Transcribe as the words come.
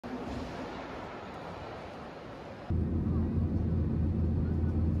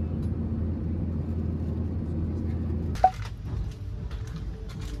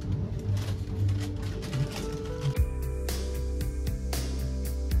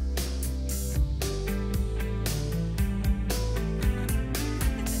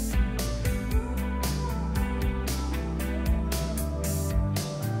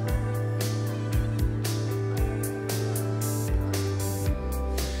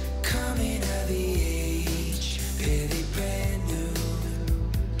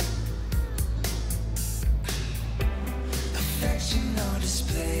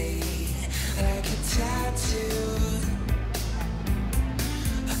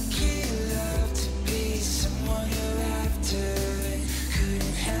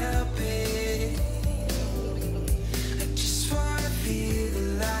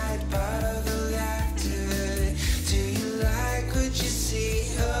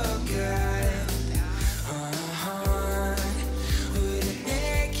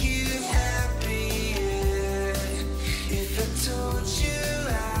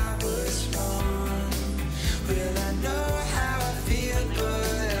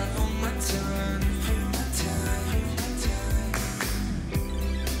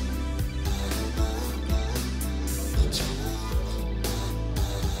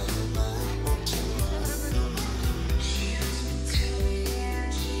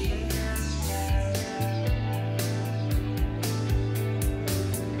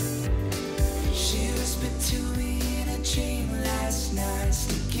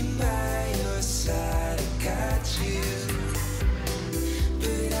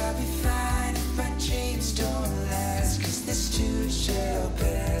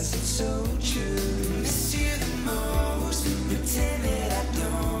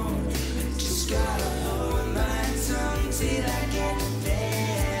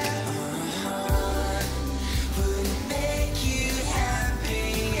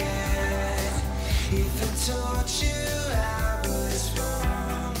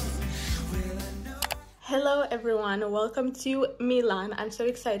everyone, welcome to Milan. I'm so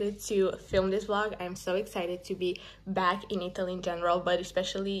excited to film this vlog. I'm so excited to be back in Italy in general, but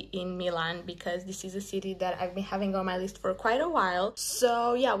especially in Milan because this is a city that I've been having on my list for quite a while.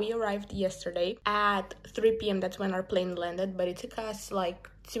 So yeah, we arrived yesterday at 3 p.m. That's when our plane landed, but it took us like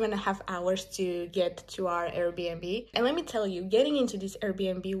 2.5 hours to get to our Airbnb. And let me tell you, getting into this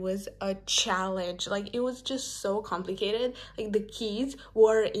Airbnb was a challenge. Like, it was just so complicated. Like, the keys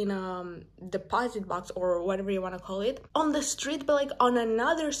were in a deposit box or whatever you want to call it on the street, but like on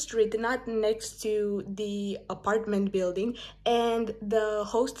another street, not next to the apartment building. And the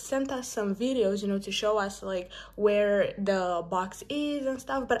host sent us some videos, you know, to show us like where the box is and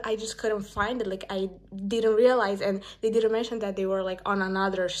stuff, but I just couldn't find it. Like, I didn't realize, and they didn't mention that they were like on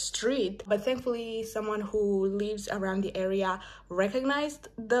another street. But thankfully someone who lives around the area recognized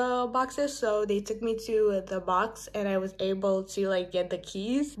the boxes, so they took me to the box and I was able to like get the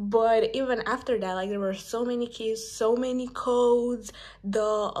keys. But even after that, like, there were so many keys, so many codes. The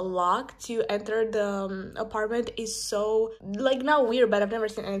lock to enter the apartment is so like not weird, but I've never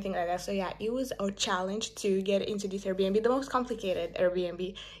seen anything like that. So yeah, it was a challenge to get into this Airbnb, the most complicated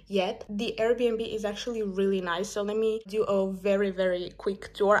Airbnb yet. The Airbnb is actually really nice, so let me do a very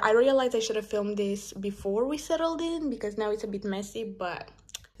quick tour. I realized I should have filmed this before we settled in because now it's a bit messy, but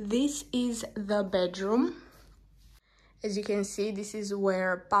this is the bedroom. As you can see, this is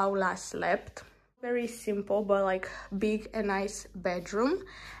where Paula slept. Very simple but like big and nice bedroom.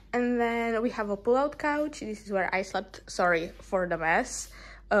 And then we have a pull-out couch. This is where I slept. Sorry for the mess.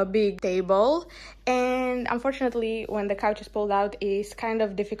 A big table, and unfortunately when the couch is pulled out it's kind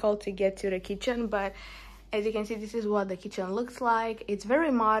of difficult to get to the kitchen, but as you can see, this is what the kitchen looks like. It's very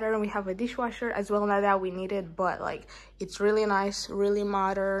modern. We have a dishwasher as well, not that we need it, but like it's really nice, really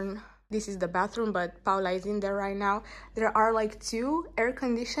modern. This is the bathroom, but Paula is in there right now. There are like 2 air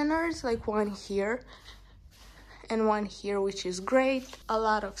conditioners, like one here and one here, which is great. A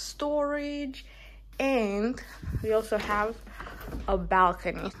lot of storage, and we also have a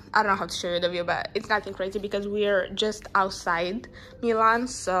balcony. I don't know how to show you the view, but it's nothing crazy because we're just outside Milan.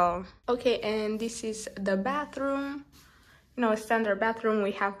 So okay, and this is the bathroom, you know, a standard bathroom.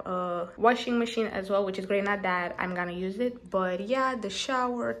 We have a washing machine as well, which is great. Not that I'm gonna use it, but yeah, the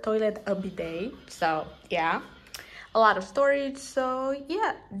shower, toilet, a bidet. So yeah, a lot of storage. So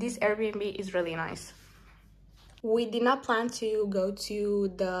yeah, this Airbnb is really nice. We did not plan to go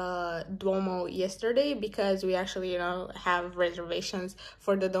to the Duomo yesterday because we actually, you know, have reservations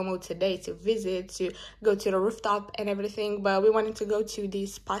for the Duomo today to visit, to go to the rooftop and everything. But we wanted to go to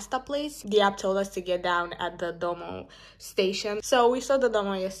this pasta place. The app told us to get down at the Duomo station. So we saw the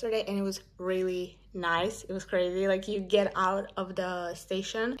Duomo yesterday and it was really nice. It was crazy. Like, you get out of the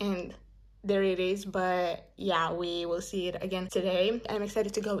station and there it is. But yeah, we will see it again today. I'm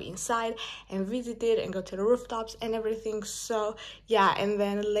excited to go inside and visit it and go to the rooftops and everything. So yeah, and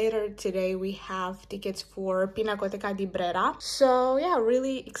then later today we have tickets for Pinacoteca di Brera. So yeah,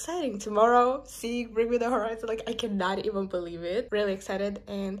 really exciting. Tomorrow, see Bring Me the Horizon. Like, I cannot even believe it. Really excited,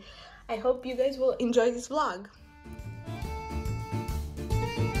 and I hope you guys will enjoy this vlog.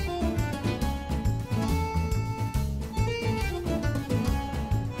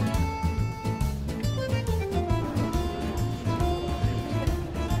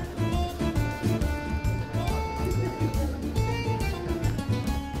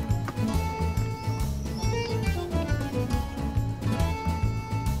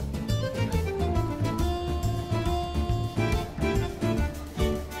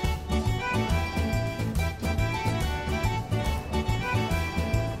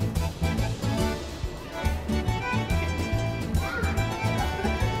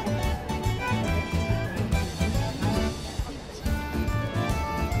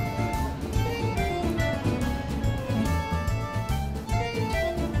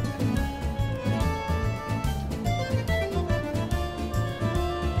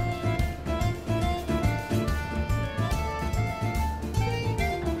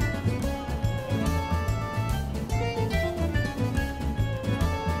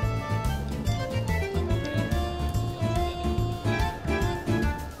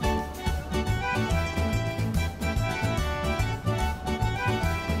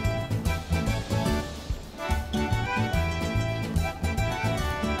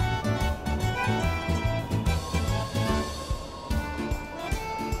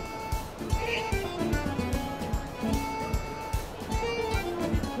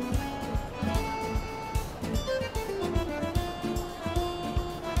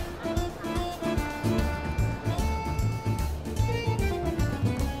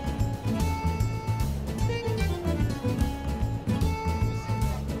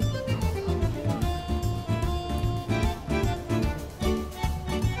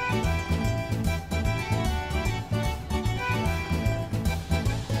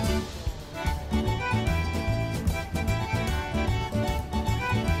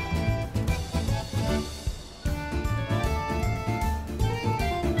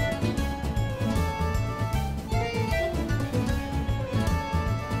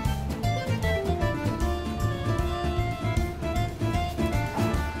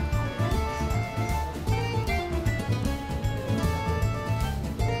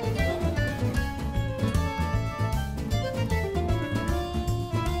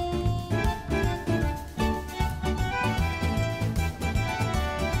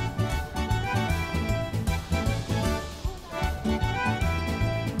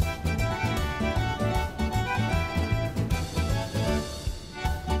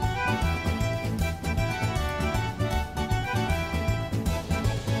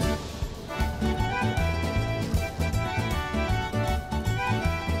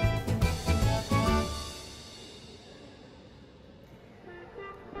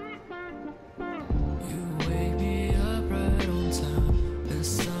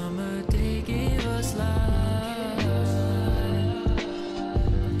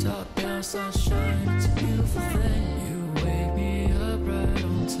 down sunshine, it's a beautiful thing. You wake me up right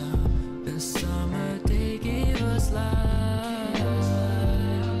on time. The summer day gave us life.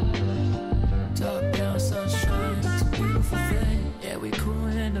 Top down sunshine, it's a beautiful thing. Yeah, we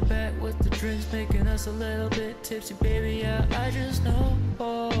cooling in the back with the drinks, making us a little bit tipsy, baby. Yeah, I just know,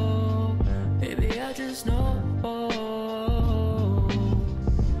 oh, baby, I just know, oh.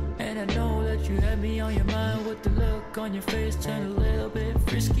 And I know that you had me on your mind with the look on your face, turn a little bit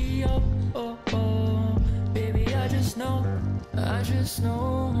frisky, oh, oh, oh. Baby, I just know, I just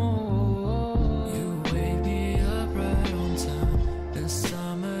know. You wake me up right on time. The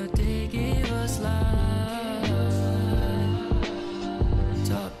summer day gave us life.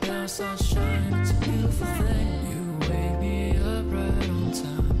 Top down sunshine, it's a beautiful thing. You wake me up right on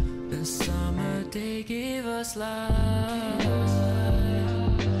time. The summer day gave us life.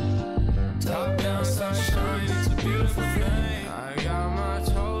 Top down sunshine, it's a beautiful thing. I got my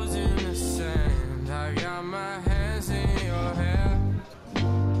toes in the sand. I got my hands in your hair.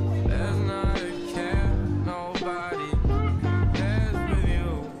 There's not a care, nobody cares with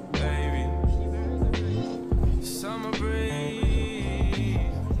you, baby. Summer breeze,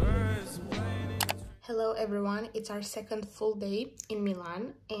 birds playing. Hello everyone, it's our second full day in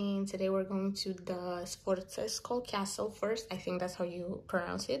Milan, and today we're going to the Sforzesco castle first. I think that's how you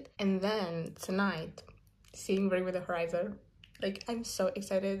pronounce it. And then tonight, seeing Bring Me the Horizon. Like, I'm so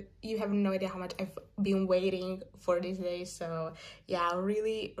excited. You have no idea how much I've been waiting for this day. So yeah,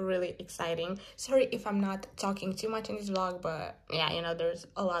 really, really exciting. Sorry if I'm not talking too much in this vlog, but yeah, you know, there's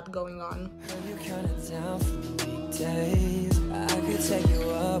a lot going on. You counted down for the weekdays. I could take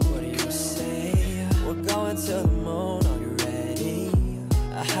you up, what do you say? We're going to the moon, are you ready?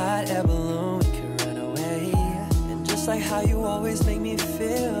 A hot air balloon, we can run away. And just like how you always make me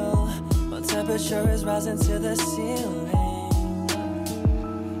feel, my temperature is rising to the ceiling.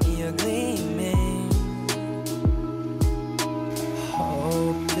 You're gleaming.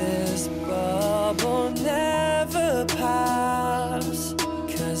 Hope this bubble never pops,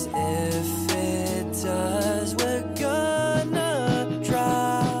 'cause if it does, we're gonna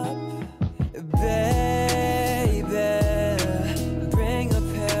drop. Baby, bring a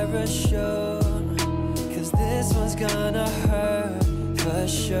parachute, 'cause this one's gonna hurt for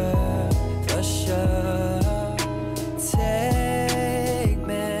sure, for sure. Take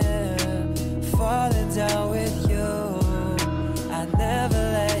me, falling down with you. I never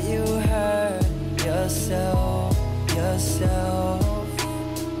let you hurt yourself, yourself.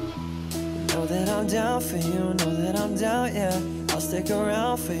 Know that I'm down for you, know that I'm down, yeah. I'll stick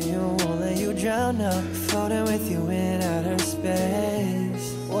around for you, won't let you drown now. Floating with you in outer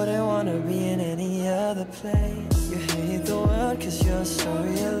space. Wouldn't wanna be in any other place. You hate the world 'cause you're so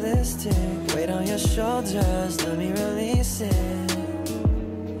realistic. Weight on your shoulders, let me release it.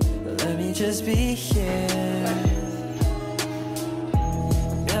 Let me just be here.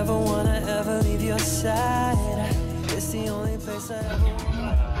 Never wanna ever leave your side. It's the only place I ever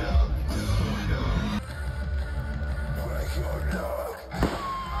want.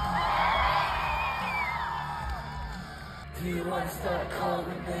 Do you wanna start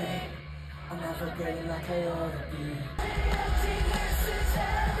calling me? I'm not forgetting like I ought to be.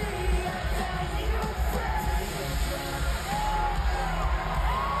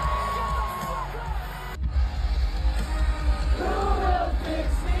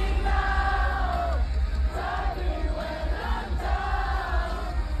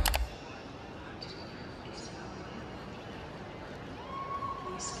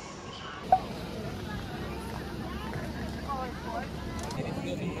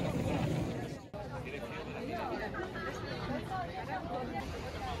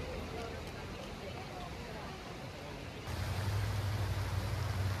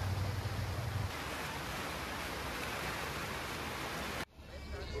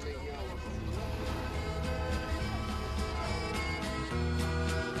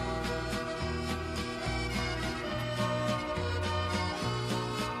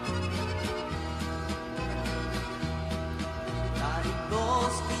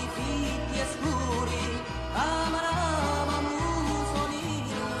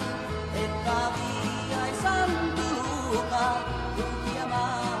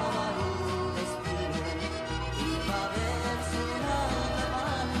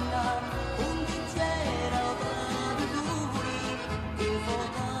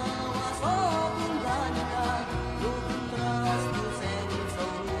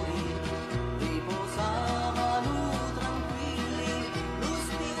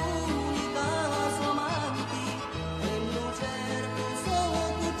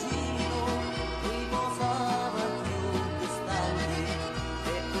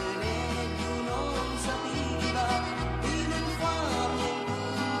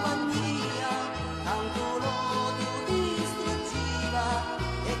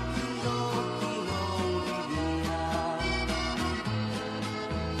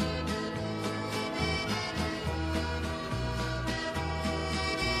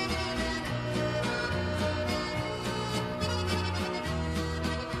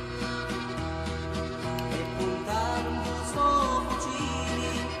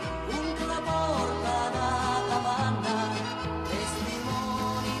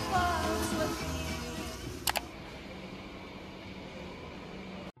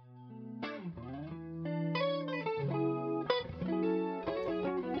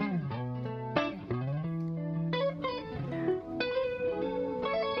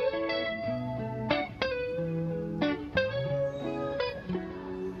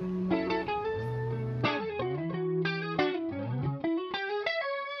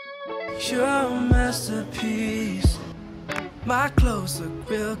 You're a masterpiece. My clothes look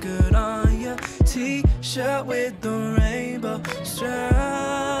real good on your t-shirt with the rainbow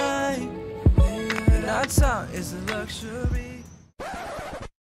stripe. And our time is a luxury.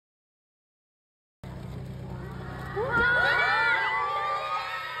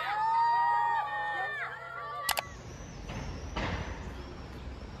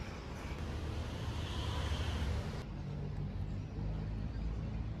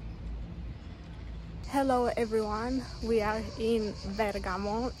 Hello everyone, we are in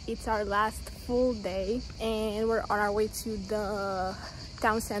Bergamo. It's our last full day and we're on our way to the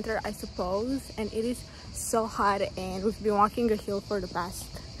town center, I suppose, and it is so hot and we've been walking a hill for the past,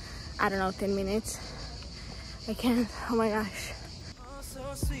 I don't know, 10 minutes. I can't, oh my gosh. So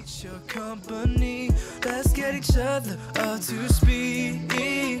sweet your company, let's get each other up to speed.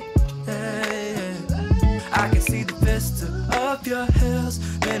 I can see the vista of your hills,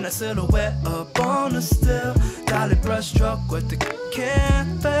 then a silhouette up on the still. Dolly brush stroke with the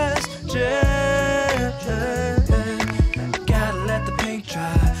canvas. Gotta let the paint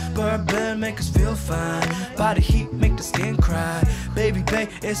dry. Bourbon make us feel fine. Body heat make the skin cry. Baby, babe,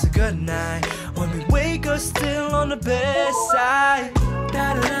 it's a good night. When we wake up still on the bedside.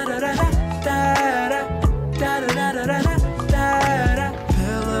 Da da da da da da da da da da da da.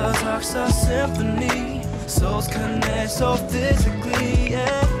 Pillows talks a symphony. Souls connect so physically,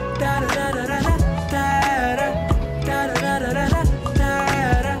 yeah. Da da da da da da da da da da da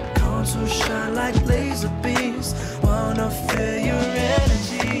da. Come to shine like laser beams. Wanna feel your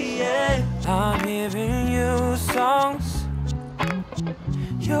energy, yeah. I'm hearing you songs.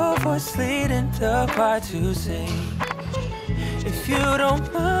 Your voice leading the choir to sing. If you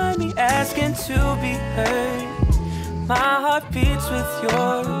don't mind me asking to be heard, my heart beats with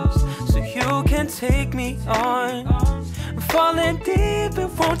yours. You can take me on. I'm falling deep, it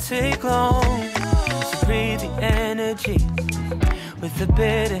won't take long. So breathe the energy with a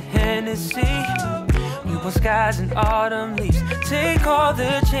bit of Hennessy. Newborn skies and autumn leaves. Take all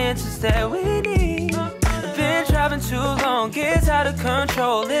the chances that we need. I've been driving too long, gets out of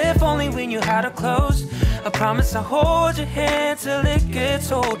control. If only we knew how to close. I promise I'll hold your hand till it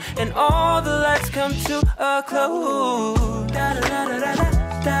gets old and all the lights come to a close. Da da da da da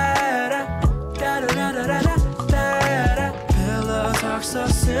da da da da da da da. Pillows talks a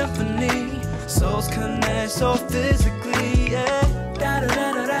symphony. Souls connect so physically, yeah.